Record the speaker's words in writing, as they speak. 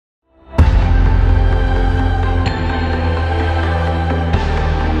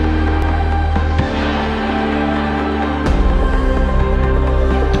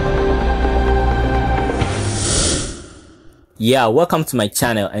Yeah, welcome to my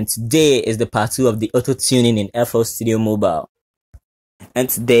channel, and today is the part 2 of the auto tuning in FL Studio Mobile. And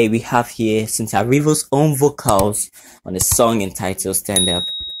today we have here Cynthia Erivo's own vocals on a song entitled Stand Up.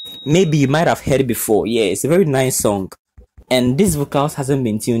 Maybe you might have heard it before. Yeah, it's a very nice song, and this vocals hasn't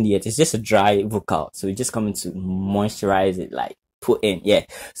been tuned yet. It's just a dry vocal, so we're just coming to moisturize it, like put in. Yeah,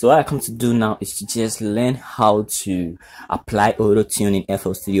 so what I come to do now is to just learn how to apply auto tune in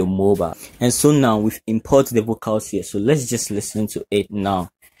FL Studio Mobile. And so now we've imported the vocals here, so let's just listen to it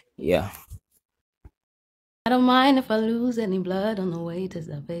now. Yeah, I don't mind if I lose any blood on the way to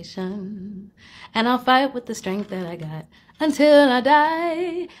salvation, and I'll fight with the strength that I got until I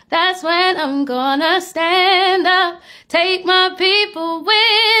die. That's when I'm gonna stand up, take my people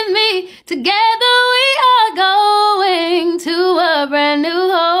with me. Together we are going to a brand new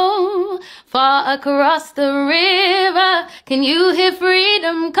home, far across the river. Can you hear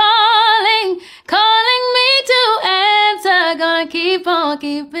freedom calling, calling me to answer? Gonna keep on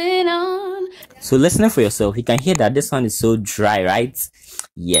keeping on. so listening for yourself, you can hear that this one is so dry, right?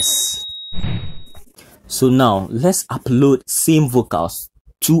 Yes. So now let's upload same vocals,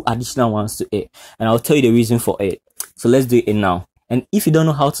 2 additional ones to it, and I'll tell you the reason for it. So let's do it now. And if you don't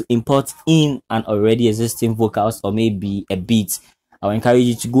know how to import in an already existing vocals or maybe a beat, I'll encourage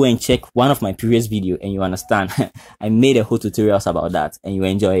you to go and check one of my previous video and you understand. I made a whole tutorials about that and you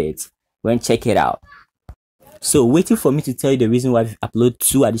enjoy it. Go and check it out. So waiting for me to tell you the reason why we upload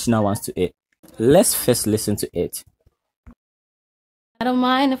 2 additional ones to it, let's first listen to it. I don't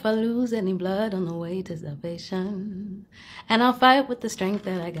mind if I lose any blood on the way to salvation, and I'll fight with the strength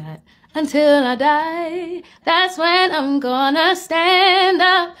that I got until I die. That's when I'm gonna stand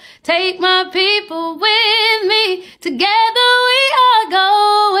up, take my people with me. Together we are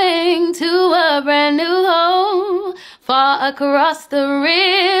going to a brand new home, far across the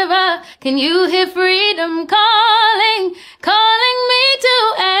river. Can you hear freedom calling, calling me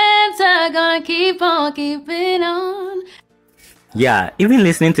to answer? Gonna keep on keeping on. Yeah, even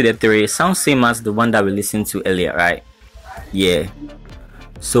listening to the 3 sounds same as the one that we listened to earlier, right? Yeah.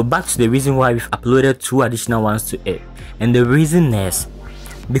 So back to the reason why we've uploaded 2 additional ones to it. And the reason is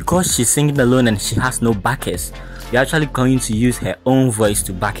because she's singing alone and she has no backers. We're actually going to use her own voice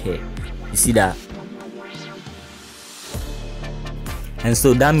to back her. You see that? And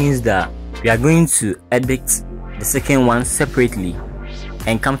so that means that we are going to edit the second one separately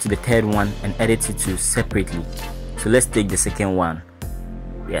and come to the third one and edit it too separately. So let's take the second one,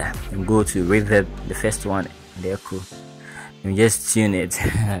 yeah, and go to reverb the first one and the echo, and just tune it.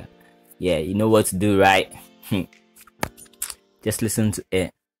 Yeah, you know what to do, right? Just listen to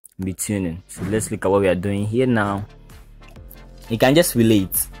it and be tuning. So let's look at what we are doing here now. You can just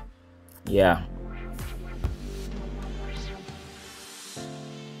relate. Yeah.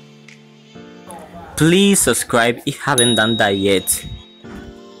 Please subscribe if you haven't done that yet.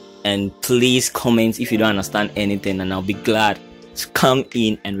 And please comment if you don't understand anything, and I'll be glad to come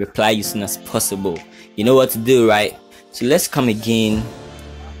in and reply as soon as possible. You know what to do, right? So let's come again.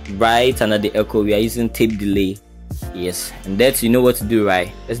 Right under the echo, we are using tape delay. Yes, and that you know what to do,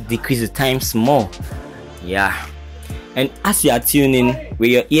 right? Let's decrease the time small. Yeah. And as you are tuning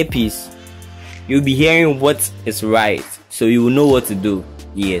with your earpiece, you'll be hearing what is right, so you will know what to do.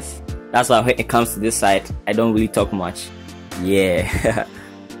 Yes, that's why when it comes to this side, I don't really talk much. Yeah.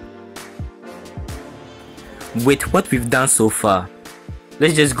 With what we've done so far,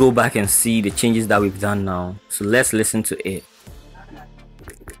 let's just go back and see the changes that we've done now. So let's listen to it.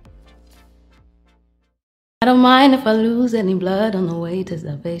 I don't mind if I lose any blood on the way to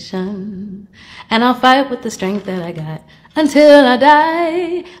salvation, and I'll fight with the strength that I got until I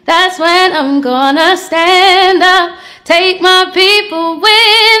die. That's when I'm gonna stand up, take my people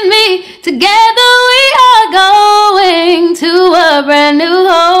with me. Together we are going to a brand new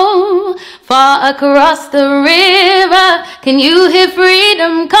home, far across the river. Can you hear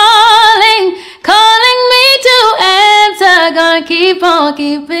freedom calling, calling me to answer? Gonna keep on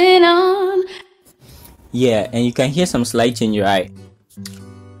keeping on. Yeah, and you can hear some slight change, right?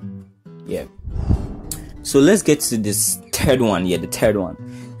 Yeah. So let's get to this third one. Yeah, the third one,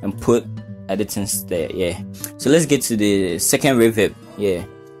 and put editing there. Yeah. So let's get to the second reverb. Yeah.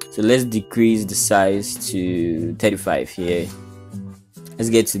 So let's decrease the size to 35. Yeah. Let's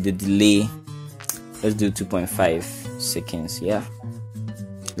get to the delay. Let's do 2.5 seconds. Yeah.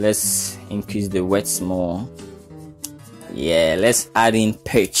 Let's increase the width more. Yeah. Let's add in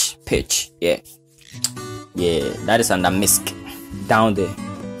pitch. Yeah. Yeah, that is under misc down there.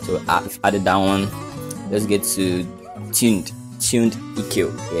 So I've added that one. Let's get to tuned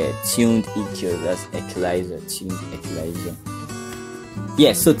EQ. Yeah, tuned EQ. That's equalizer. Tuned equalizer.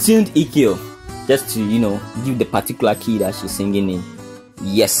 Yeah, so tuned EQ. just to, you know, give the particular key that she's singing in.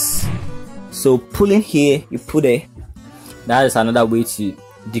 Yes. So pulling here, you put it. That is another way to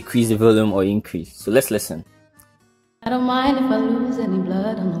decrease the volume or increase. So let's listen. I don't mind if I lose any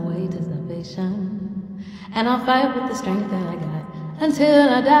blood on the way to salvation, and I'll fight with the strength that I got until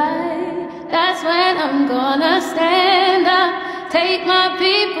I die. That's when I'm gonna stand up, take my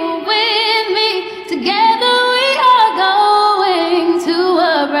people with me. Together we are going to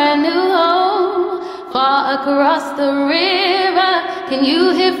a brand new home, far across the river. Can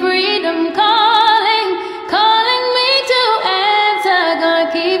you hear freedom calling, calling me to answer?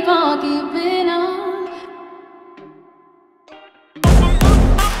 Gonna keep on keeping on.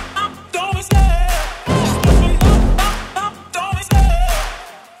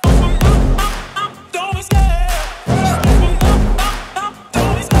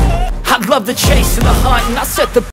 I love the chase and the hunt, and I set the